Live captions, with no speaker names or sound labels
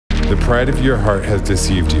The pride of your heart has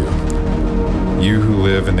deceived you, you who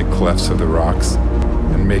live in the clefts of the rocks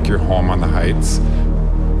and make your home on the heights.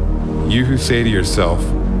 You who say to yourself,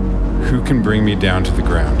 who can bring me down to the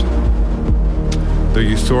ground? Though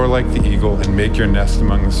you soar like the eagle and make your nest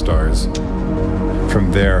among the stars,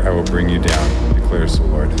 from there I will bring you down, declares the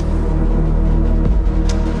Lord.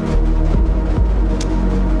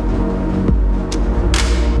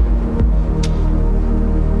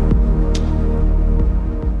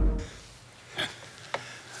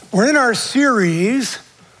 We're in our series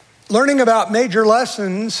learning about major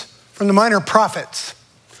lessons from the minor prophets.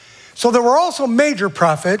 So there were also major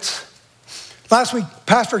prophets. Last week,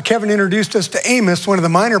 Pastor Kevin introduced us to Amos, one of the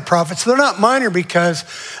minor prophets. They're not minor because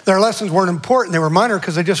their lessons weren't important. They were minor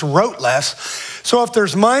because they just wrote less. So if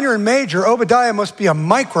there's minor and major, Obadiah must be a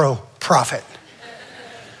micro prophet.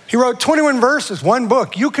 He wrote 21 verses, one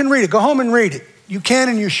book. You can read it. Go home and read it. You can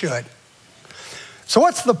and you should. So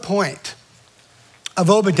what's the point of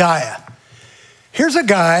Obadiah? Here's a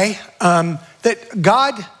guy that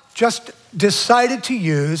God just decided to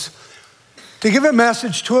use to give a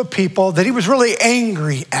message to a people that he was really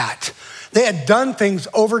angry at. They had done things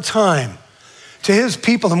over time to his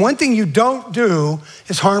people. And one thing you don't do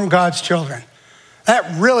is harm God's children.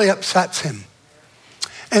 That really upsets him.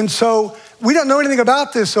 And so we don't know anything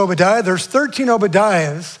about this Obadiah. There's 13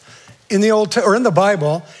 Obadiahs in the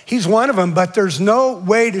Bible. He's one of them, but there's no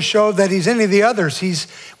way to show that he's any of the others.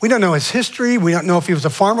 We don't know his history. We don't know if he was a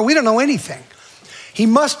farmer. We don't know anything. He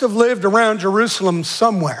must have lived around Jerusalem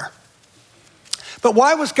somewhere. But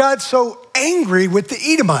why was God so angry with the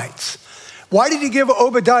Edomites? Why did he give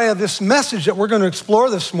Obadiah this message that we're going to explore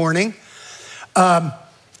this morning to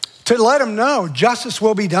let him know justice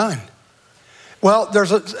will be done? Well,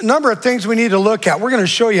 there's a number of things we need to look at. We're going to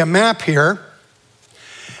show you a map here.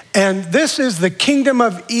 And this is the kingdom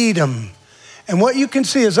of Edom. And what you can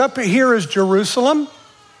see is up here is Jerusalem.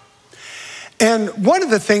 And one of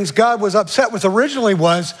the things God was upset with originally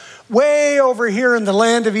was way over here in the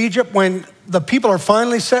land of Egypt, when the people are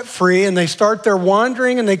finally set free and they start their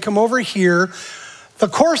wandering and they come over here, the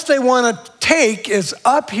course they want to take is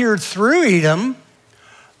up here through Edom,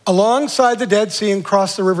 alongside the Dead Sea and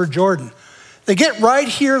cross the River Jordan. They get right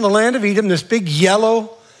here in the land of Edom, this big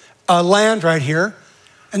yellow land right here.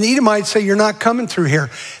 And the Edomites say, you're not coming through here.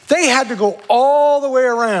 They had to go all the way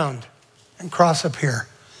around and cross up here.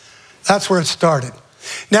 That's where it started.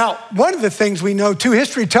 Now, one of the things we know too,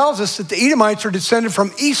 history tells us that the Edomites are descended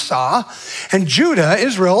from Esau, and Judah,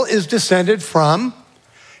 Israel, is descended from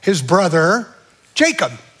his brother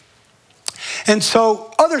Jacob. And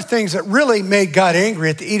so other things that really made God angry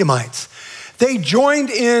at the Edomites, they joined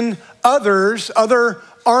in other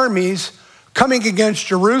armies coming against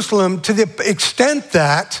Jerusalem to the extent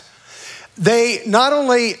that they not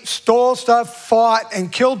only stole stuff, fought,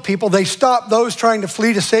 and killed people, they stopped those trying to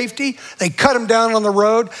flee to safety. They cut them down on the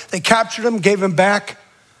road. They captured them, gave them back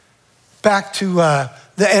to the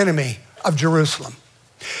enemy of Jerusalem.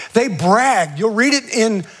 They bragged. You'll read it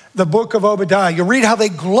in the book of Obadiah. You'll read how they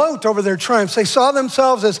gloat over their triumphs. They saw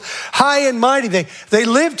themselves as high and mighty. They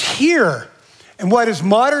lived here in what is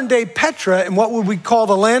modern day Petra, and what would we call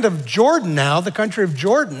the land of Jordan now, the country of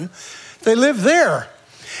Jordan. They lived there.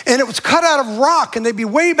 And it was cut out of rock, and they'd be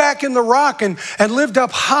way back in the rock and lived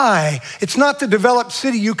up high. It's not the developed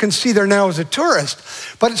city you can see there now as a tourist,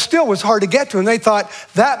 but it still was hard to get to. And they thought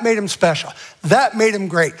that made them special. That made them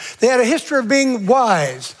great. They had a history of being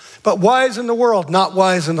wise, but wise in the world, not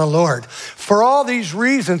wise in the Lord. For all these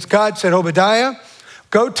reasons, God said, Obadiah,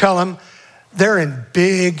 go tell them they're in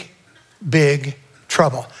big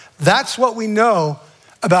trouble. That's what we know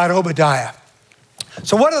about Obadiah.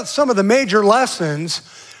 So what are some of the major lessons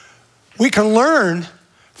we can learn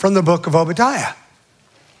from the book of Obadiah,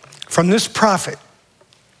 from this prophet?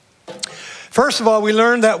 First of all, we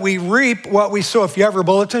learn that we reap what we sow. If you have your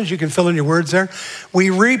bulletins, you can fill in your words there.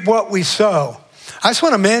 We reap what we sow. I just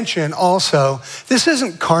want to mention also, this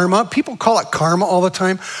isn't karma. People call it karma all the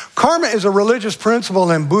time. Karma is a religious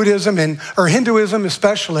principle in Buddhism or Hinduism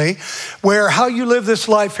especially, where how you live this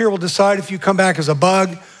life here will decide if you come back as a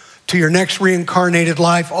bug to your next reincarnated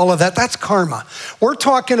life, all of that. That's karma. We're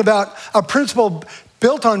talking about a principle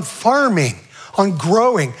built on farming, on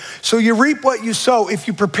growing. So you reap what you sow. If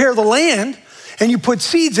you prepare the land and you put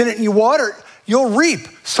seeds in it and you water it, you'll reap.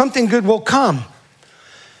 Something good will come.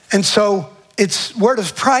 And so where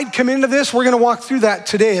does pride come into this? We're going to walk through that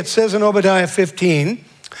today. It says in Obadiah 15,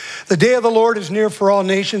 the day of the Lord is near for all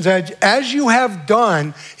nations. As you have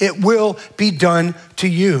done, it will be done to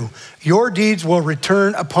you. Your deeds will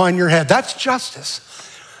return upon your head. That's justice.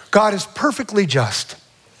 God is perfectly just.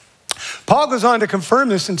 Paul goes on to confirm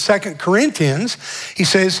this in 2 Corinthians. He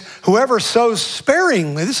says, whoever sows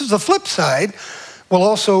sparingly, this is the flip side, will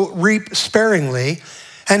also reap sparingly.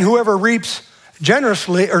 And whoever reaps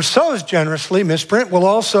generously, or sows generously, misprint, will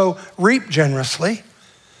also reap generously.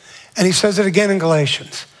 And he says it again in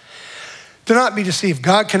Galatians. Do not be deceived.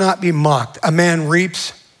 God cannot be mocked. A man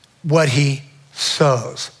reaps what he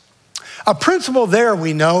sows. A principle there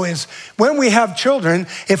we know is when we have children,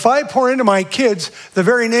 if I pour into my kids the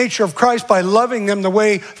very nature of Christ by loving them the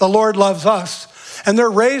way the Lord loves us, and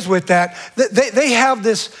they're raised with that, they have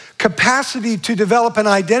this capacity to develop an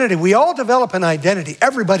identity. We all develop an identity.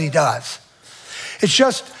 Everybody does. It's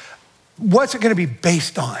just, what's it going to be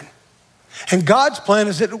based on? And God's plan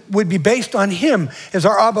is that it would be based on him as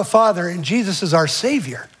our Abba Father and Jesus as our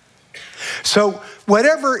Savior. So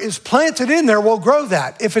whatever is planted in there will grow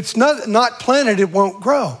that. If it's not planted, it won't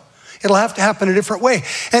grow. It'll have to happen a different way.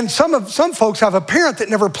 And some folks have a parent that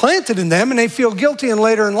never planted in them, and they feel guilty and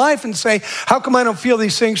later in life and say, how come I don't feel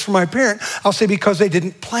these things from my parent? I'll say, because they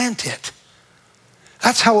didn't plant it.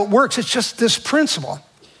 That's how it works. It's just this principle.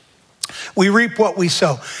 We reap what we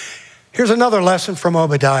sow. Here's another lesson from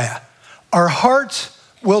Obadiah. Our hearts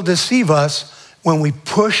will deceive us when we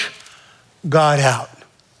push God out.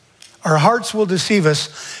 Our hearts will deceive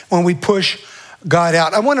us when we push God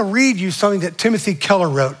out. I want to read you something that Timothy Keller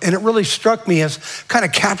wrote, and it really struck me as kind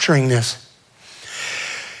of capturing this.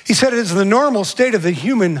 He said, it is the normal state of the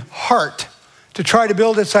human heart to try to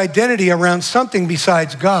build its identity around something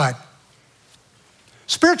besides God.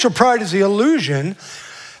 Spiritual pride is the illusion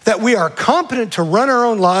that we are competent to run our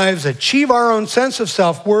own lives, achieve our own sense of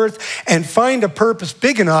self-worth, and find a purpose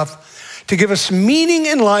big enough to give us meaning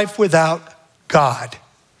in life without God.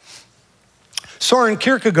 Soren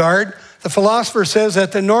Kierkegaard, the philosopher, says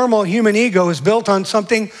that the normal human ego is built on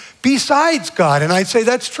something besides God, and I'd say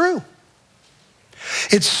that's true.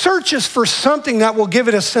 It searches for something that will give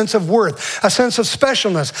it a sense of worth, a sense of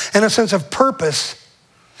specialness, and a sense of purpose,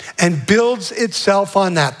 and builds itself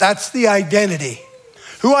on that. That's the identity.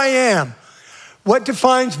 Who I am, what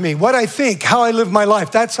defines me, what I think, how I live my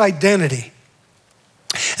life, that's identity.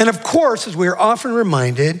 And of course, as we are often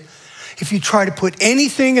reminded, if you try to put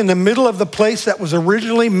anything in the middle of the place that was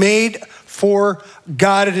originally made for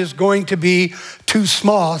God, it is going to be too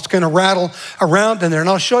small. It's going to rattle around in there. And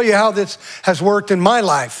I'll show you how this has worked in my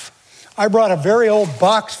life. I brought a very old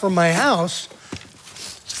box from my house.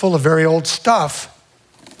 It's full of very old stuff.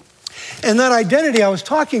 And that identity I was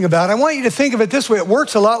talking about, I want you to think of it this way. It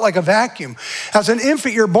works a lot like a vacuum. As an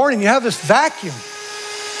infant, you're born and you have this vacuum.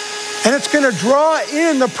 And it's going to draw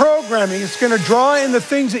in the programming. It's going to draw in the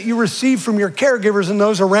things that you receive from your caregivers and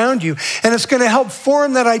those around you. And it's going to help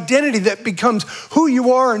form that identity that becomes who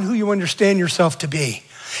you are and who you understand yourself to be.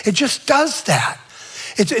 It just does that.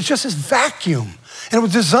 It's just this vacuum. And it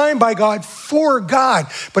was designed by God for God.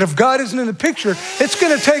 But if God isn't in the picture, it's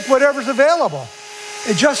going to take whatever's available.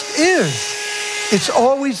 It just is. It's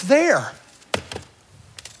always there.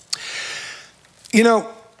 You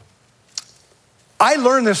know, I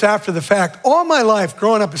learned this after the fact. All my life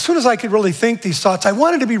growing up, as soon as I could really think these thoughts, I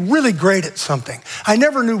wanted to be really great at something. I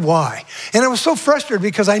never knew why. And I was so frustrated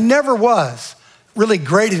because I never was really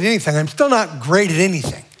great at anything. I'm still not great at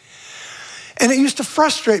anything. And it used to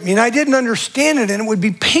frustrate me, and I didn't understand it, and it would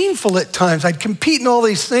be painful at times. I'd compete in all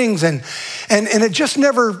these things, and it just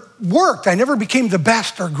never worked. I never became the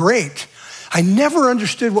best or great. I never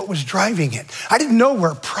understood what was driving it. I didn't know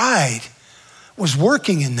where pride was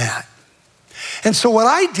working in that. And so what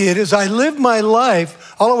I did is I lived my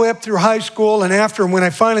life all the way up through high school and after, and when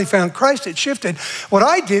I finally found Christ, it shifted. What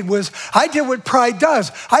I did was I did what pride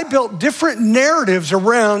does. I built different narratives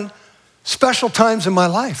around special times in my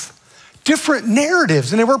life. Different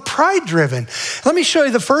narratives, and they were pride-driven. Let me show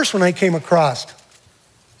you the first one I came across.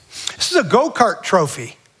 This is a go-kart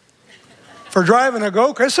trophy for driving a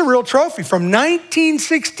go-kart. It's a real trophy from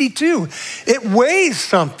 1962. It weighs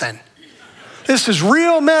something. This is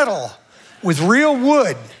real metal with real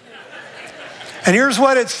wood. And here's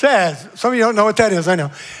what it says. Some of you don't know what that is, I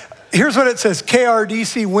know. Here's what it says,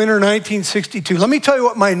 KRDC winter 1962. Let me tell you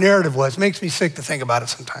what my narrative was. It makes me sick to think about it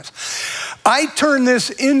sometimes. I turned this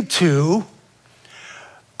into,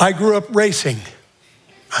 I grew up racing.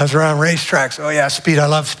 I was around racetracks. Oh yeah, speed, I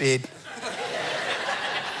love speed.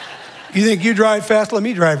 You think you drive fast? Let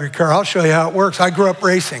me drive your car. I'll show you how it works. I grew up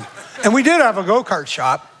racing. And we did have a go-kart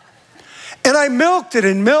shop. And I milked it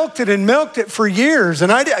and milked it and milked it for years.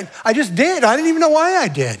 And I just did. I didn't even know why I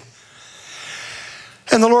did.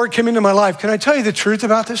 And the Lord came into my life. Can I tell you the truth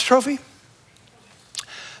about this trophy?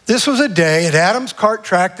 This was a day at Adams Kart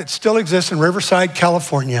Track that still exists in Riverside,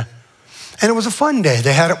 California. And it was a fun day.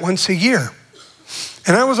 They had it once a year.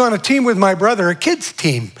 And I was on a team with my brother, a kids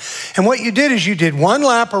team. And what you did is you did one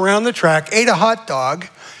lap around the track, ate a hot dog,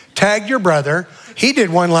 tagged your brother. He did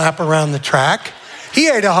one lap around the track. He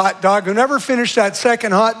ate a hot dog. Whoever finished that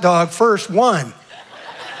second hot dog first won.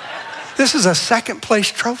 This is a second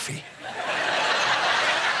place trophy.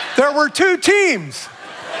 There were 2 teams.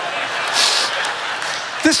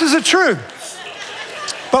 This is the truth.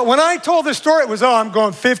 But when I told this story, it was, I'm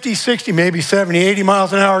going 50, 60, maybe 70, 80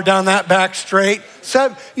 miles an hour down that back straight.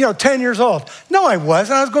 10 years old. No, I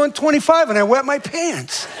wasn't. I was going 25 and I wet my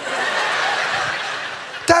pants.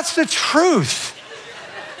 That's the truth.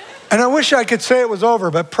 And I wish I could say it was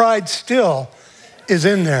over, but pride still is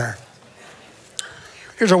in there.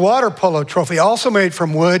 Here's a water polo trophy, also made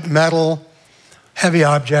from wood, metal, heavy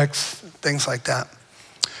objects, things like that.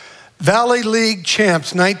 Valley League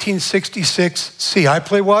champs, 1966 C. I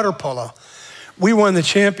play water polo. We won the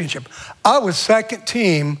championship. I was second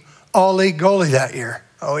team all-league goalie that year.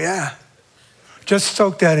 Oh, yeah. Just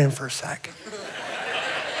soak that in for a sec.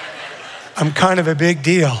 I'm kind of a big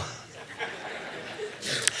deal.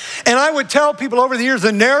 And I would tell people over the years,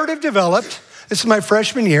 the narrative developed, this is my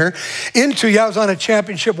freshman year, I was on a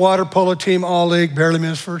championship water polo team, all-league, barely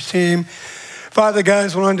missed first team. 5 of the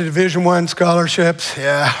guys went on to Division I scholarships.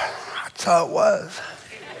 Yeah. That's how it was.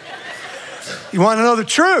 You want to know the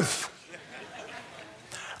truth?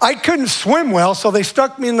 I couldn't swim well, so they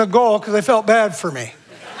stuck me in the goal because they felt bad for me.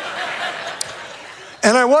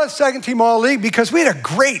 And I was second team all-league because we had a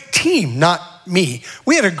great team, not me.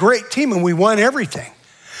 We had a great team and we won everything.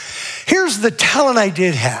 Here's the talent I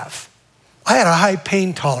did have. I had a high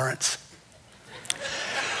pain tolerance.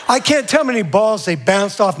 I can't tell how many balls they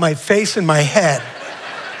bounced off my face and my head.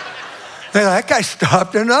 That guy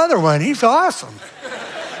stopped another one. He's awesome.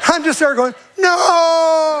 I'm just there going,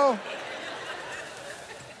 no.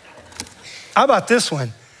 How about this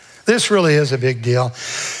one? This really is a big deal.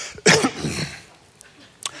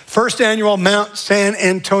 First annual Mount San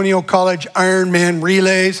Antonio College Ironman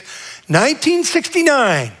Relays,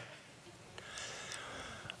 1969.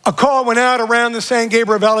 A call went out around the San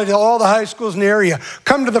Gabriel Valley to all the high schools in the area.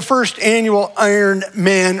 Come to the first annual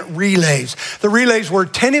Ironman Relays. The relays were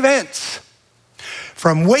 10 events.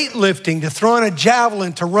 From weightlifting to throwing a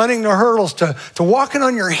javelin to running the hurdles to walking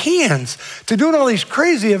on your hands to doing all these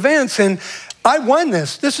crazy events. And I won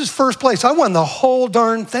this. This is first place. I won the whole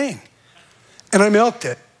darn thing. And I milked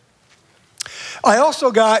it. I also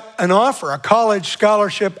got an offer, a college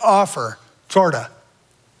scholarship offer, sort of,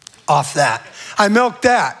 off that. I milked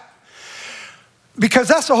that. Because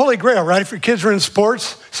that's the Holy Grail, right? If your kids are in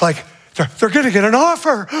sports, it's like, they're going to get an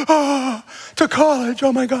offer to college.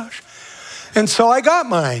 Oh, my gosh. And so I got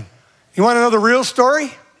mine. You want to know the real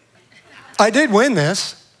story? I did win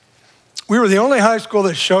this. We were the only high school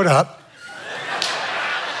that showed up.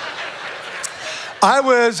 I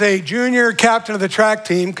was a junior captain of the track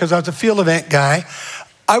team because I was a field event guy.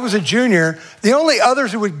 I was a junior. The only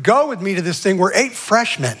others who would go with me to this thing were 8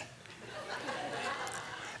 freshmen.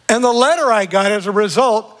 And the letter I got as a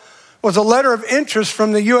result was a letter of interest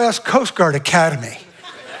from the U.S. Coast Guard Academy.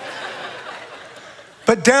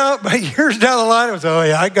 But years down the line, it was, oh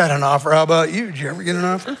yeah, I got an offer. How about you? Did you ever get an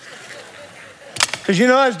offer? Because you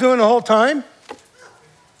know what I was doing the whole time?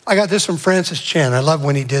 I got this from Francis Chan. I love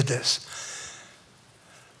when he did this.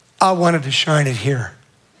 I wanted to shine it here.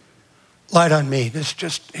 Light on me. This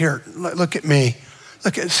just, here, look at me.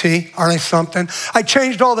 See, aren't I something? I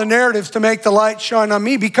changed all the narratives to make the light shine on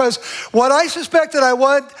me because what I suspected I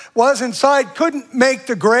was inside couldn't make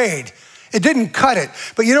the grade. It didn't cut it.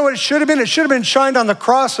 But you know what it should have been? It should have been shined on the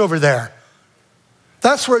cross over there.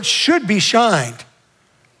 That's where it should be shined.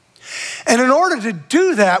 And in order to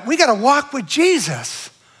do that, we got to walk with Jesus.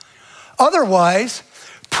 Otherwise,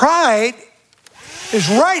 pride is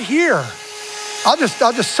right here. I'll just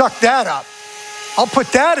suck that up. I'll put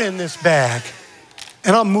that in this bag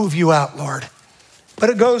and I'll move you out, Lord. But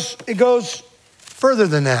it goes further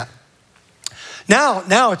than that.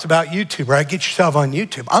 Now it's about YouTube, right? Get yourself on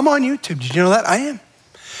YouTube. I'm on YouTube. Did you know that? I am.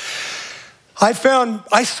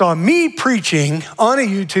 I saw me preaching on a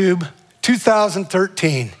YouTube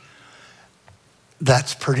 2013.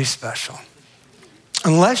 That's pretty special.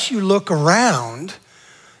 Unless you look around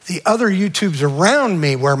the other YouTubes around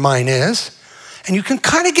me where mine is, and you can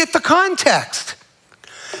kind of get the context.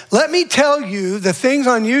 Let me tell you the things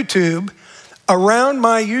on YouTube around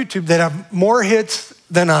my YouTube that have more hits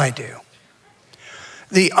than I do.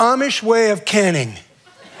 The Amish way of canning.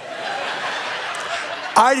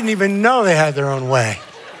 I didn't even know they had their own way.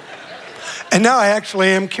 And now I actually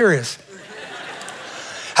am curious.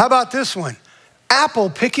 How about this one? Apple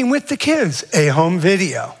picking with the kids, a home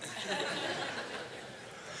video.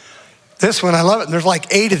 This one, I love it. And there's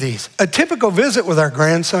like 8 of these. A typical visit with our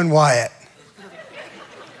grandson, Wyatt.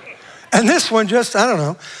 And this one just, I don't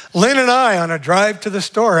know, Lynn and I on a drive to the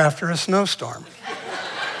store after a snowstorm.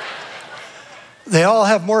 They all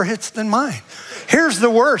have more hits than mine. Here's the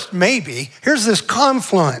worst, maybe. Here's this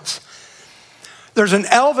confluence. There's an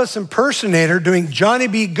Elvis impersonator doing Johnny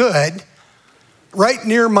B. Good right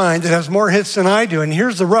near mine that has more hits than I do. And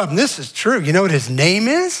here's the rub, and this is true. You know what his name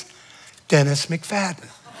is? Dennis McFadden.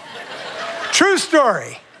 True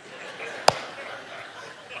story.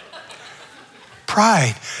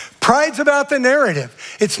 Pride. Pride's about the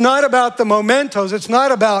narrative. It's not about the mementos. It's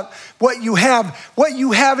not about what you have. What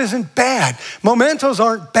you have isn't bad. Mementos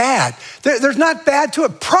aren't bad. There's not bad to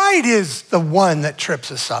it. Pride is the one that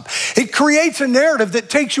trips us up. It creates a narrative that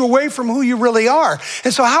takes you away from who you really are.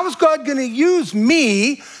 And so how is God going to use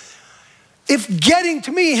me if getting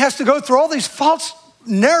to me has to go through all these false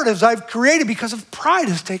narratives I've created because of pride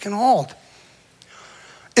has taken hold?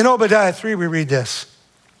 In Obadiah 3, we read this.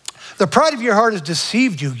 The pride of your heart has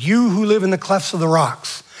deceived you, you who live in the clefts of the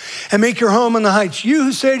rocks and make your home on the heights. You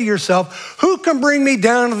who say to yourself, who can bring me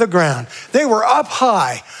down to the ground? They were up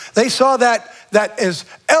high. They saw that as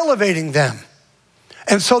elevating them.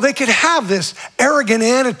 And so they could have this arrogant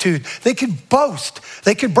attitude. They could boast.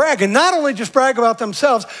 They could brag. And not only just brag about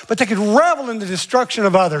themselves, but they could revel in the destruction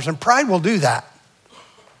of others. And pride will do that.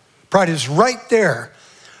 Pride is right there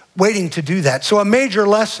waiting to do that. So a major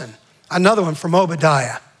lesson, another one from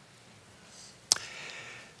Obadiah.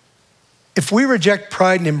 If we reject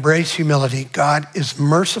pride and embrace humility, God is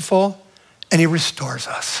merciful and he restores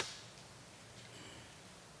us.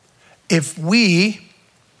 If we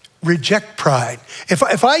reject pride,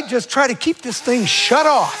 if I just try to keep this thing shut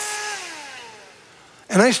off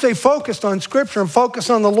and I stay focused on Scripture and focus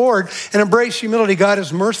on the Lord and embrace humility, God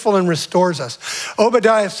is merciful and restores us.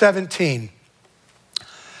 Obadiah 17.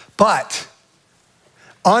 But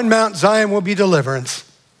on Mount Zion will be deliverance.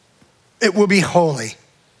 It will be holy.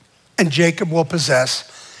 And Jacob will possess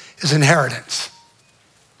his inheritance.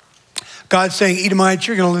 God's saying, Edomites,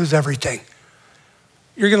 you're going to lose everything.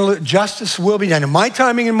 You're going to lose. Justice will be done in my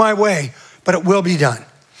timing and my way, but it will be done.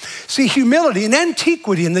 See, humility in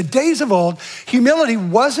antiquity, in the days of old, humility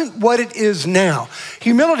wasn't what it is now.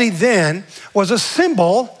 Humility then was a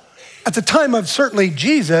symbol, at the time of certainly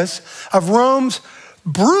Jesus, of Rome's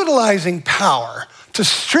brutalizing power to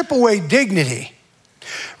strip away dignity,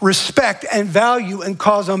 respect and value and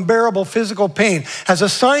cause unbearable physical pain as a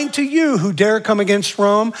sign to you who dare come against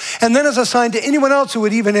Rome, and then as a sign to anyone else who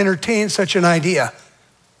would even entertain such an idea.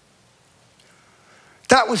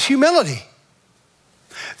 That was humility.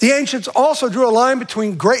 The ancients also drew a line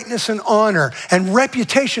between greatness and honor and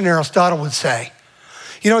reputation, Aristotle would say.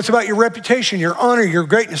 You know, it's about your reputation, your honor, your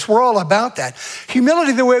greatness. We're all about that.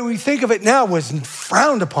 Humility, the way we think of it now, was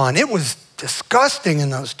frowned upon. It was disgusting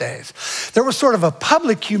in those days. There was sort of a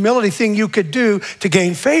public humility thing you could do to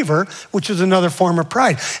gain favor, which is another form of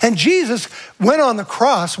pride. And Jesus went on the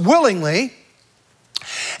cross willingly,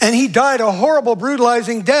 and he died a horrible,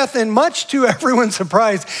 brutalizing death, and much to everyone's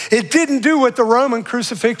surprise, it didn't do what the Roman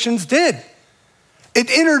crucifixions did.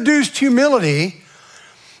 It introduced humility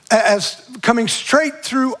as coming straight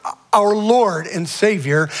through our Lord and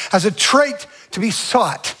Savior as a trait to be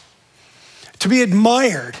sought, to be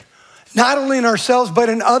admired, not only in ourselves, but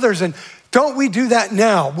in others. And don't we do that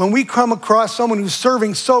now? When we come across someone who's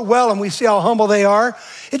serving so well and we see how humble they are,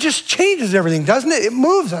 it just changes everything, doesn't it? It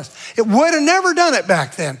moves us. It would have never done it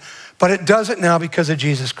back then, but it does it now because of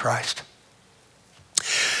Jesus Christ.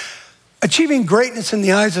 Achieving greatness in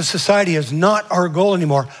the eyes of society is not our goal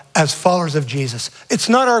anymore as followers of Jesus. It's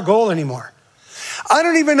not our goal anymore. I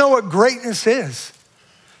don't even know what greatness is,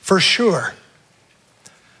 for sure.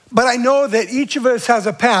 But I know that each of us has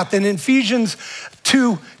a path. And in Ephesians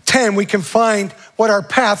 2:10, we can find what our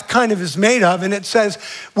path kind of is made of. And it says,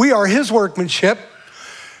 we are his workmanship,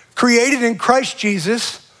 created in Christ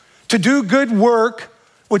Jesus to do good work,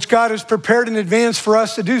 which God has prepared in advance for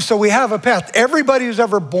us to do. So we have a path. Everybody who's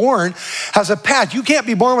ever born has a path. You can't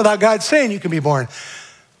be born without God saying you can be born.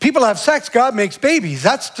 People have sex, God makes babies.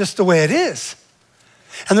 That's just the way it is.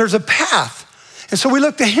 And there's a path. And so we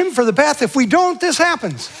look to him for the path. If we don't, this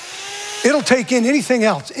happens. It'll take in anything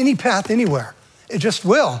else, any path, anywhere. It just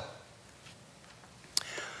will.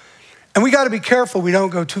 And we got to be careful we don't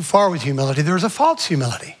go too far with humility. There's a false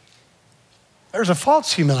humility. There's a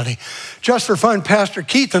false humility. Just for fun, Pastor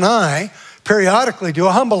Keith and I periodically do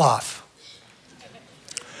a humble off.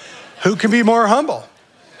 Who can be more humble?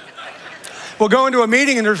 We'll go into a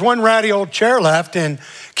meeting and there's one ratty old chair left, and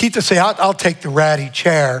Keith will say, I'll take the ratty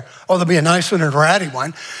chair. Oh, there'll be a nice one and a ratty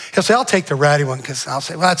one. He'll say, I'll take the ratty one, because I'll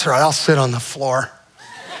say, well, that's all right, I'll sit on the floor.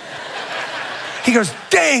 He goes,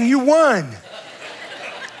 dang, you won.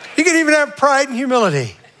 You can even have pride and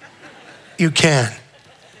humility. You can.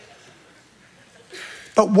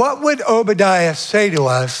 But what would Obadiah say to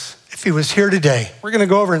us if he was here today? We're going to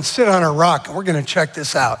go over and sit on a rock, and we're going to check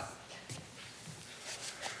this out.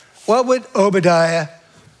 What would Obadiah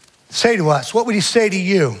say to us? What would he say to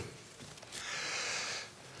you?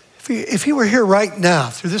 If he were here right now,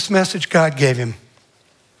 through this message God gave him,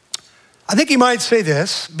 I think he might say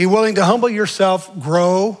this: be willing to humble yourself,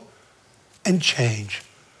 grow, and change.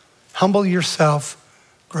 Humble yourself,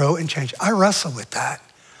 grow, and change. I wrestle with that.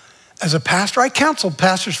 As a pastor, I counseled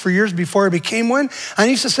pastors for years before I became one. I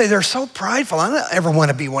used to say, they're so prideful. I don't ever want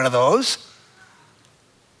to be one of those.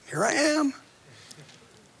 Here I am.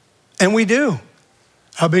 And we do.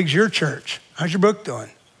 How big's your church? How's your book doing?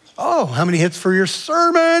 Oh, how many hits for your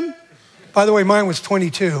sermon? By the way, mine was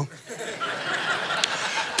 22.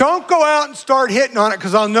 Don't go out and start hitting on it,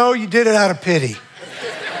 because I'll know you did it out of pity.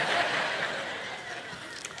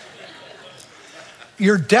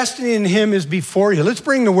 Your destiny in him is before you. Let's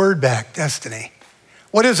bring the word back, destiny.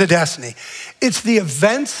 What is a destiny? It's the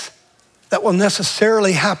events that will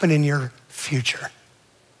necessarily happen in your future.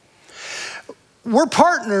 We're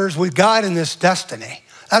partners with God in this destiny.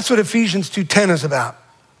 That's what Ephesians 2:10 is about.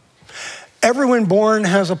 Everyone born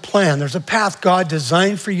has a plan. There's a path God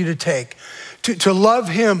designed for you to take, to love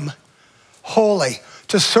him wholly,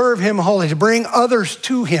 to serve him wholly, to bring others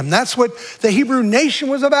to him. That's what the Hebrew nation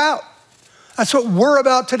was about. That's what we're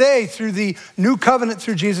about today through the new covenant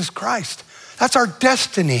through Jesus Christ. That's our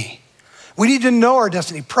destiny. We need to know our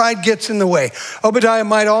destiny. Pride gets in the way. Obadiah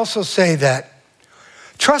might also say that.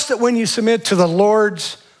 Trust that when you submit to the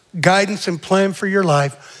Lord's guidance and plan for your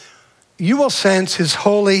life, you will sense his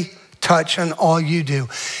holy touch on all you do.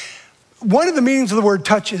 One of the meanings of the word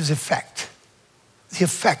touch is effect. The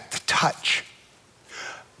effect, the touch.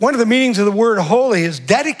 One of the meanings of the word holy is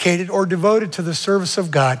dedicated or devoted to the service of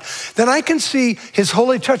God. Then I can see his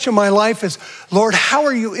holy touch in my life as, Lord, how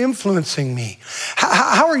are you influencing me?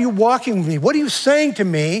 How are you walking with me? What are you saying to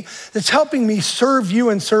me that's helping me serve you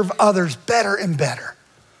and serve others better and better?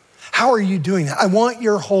 How are you doing that? I want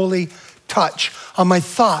your holy touch on my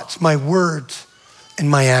thoughts, my words, and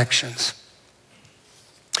my actions.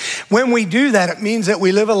 When we do that, it means that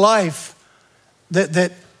we live a life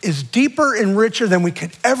that is deeper and richer than we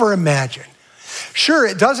could ever imagine. Sure,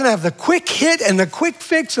 it doesn't have the quick hit and the quick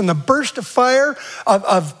fix and the burst of fire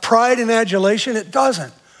of pride and adulation. It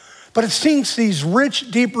doesn't. But it sinks these rich,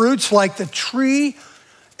 deep roots like the tree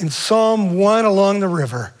in Psalm 1 along the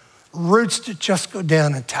river. Roots that just go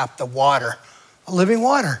down and tap the water, a living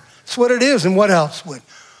water. That's what it is. And what else would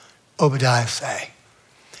Obadiah say?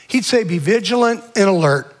 He'd say, be vigilant and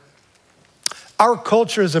alert. Our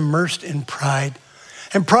culture is immersed in pride.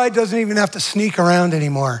 And pride doesn't even have to sneak around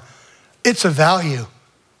anymore. It's a value.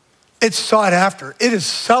 It's sought after. It is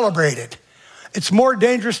celebrated. It's more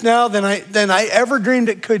dangerous now than I ever dreamed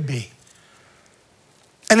it could be.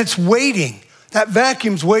 And it's waiting. That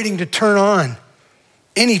vacuum's waiting to turn on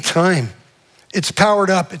anytime. It's powered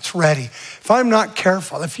up. It's ready. If I'm not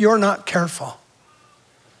careful, if you're not careful,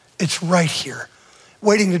 it's right here,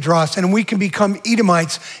 waiting to draw us. And we can become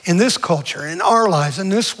Edomites in this culture, in our lives, in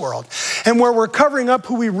this world. And where we're covering up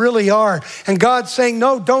who we really are. And God's saying,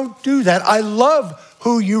 no, don't do that. I love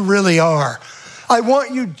who you really are. I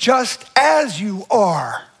want you just as you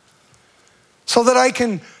are, so that I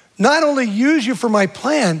can not only use you for my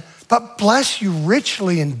plan, but bless you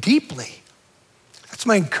richly and deeply. That's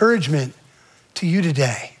my encouragement to you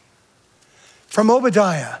today. From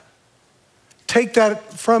Obadiah, take that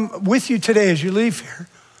with you today as you leave here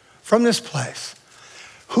from this place.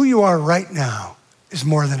 Who you are right now is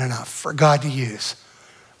more than enough for God to use.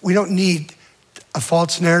 We don't need a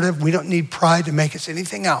false narrative. We don't need pride to make us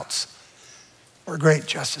anything else. We're great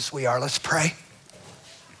just as we are. Let's pray.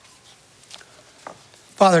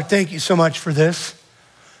 Father, thank you so much for this.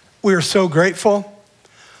 We are so grateful,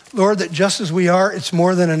 Lord, that just as we are, it's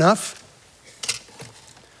more than enough.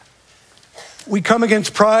 We come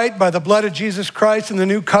against pride by the blood of Jesus Christ and the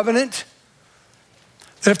new covenant.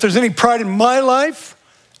 That if there's any pride in my life,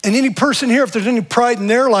 and any person here, if there's any pride in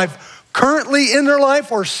their life, currently in their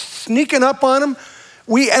life or sneaking up on them,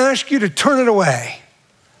 we ask you to turn it away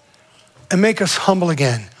and make us humble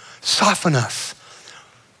again. Soften us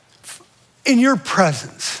in your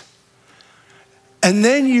presence. And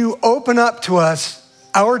then you open up to us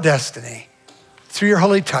our destiny through your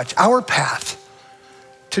holy touch, our path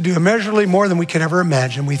to do immeasurably more than we could ever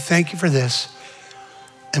imagine. We thank you for this.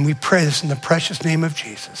 And we pray this in the precious name of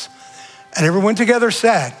Jesus. And everyone together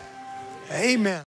said, amen.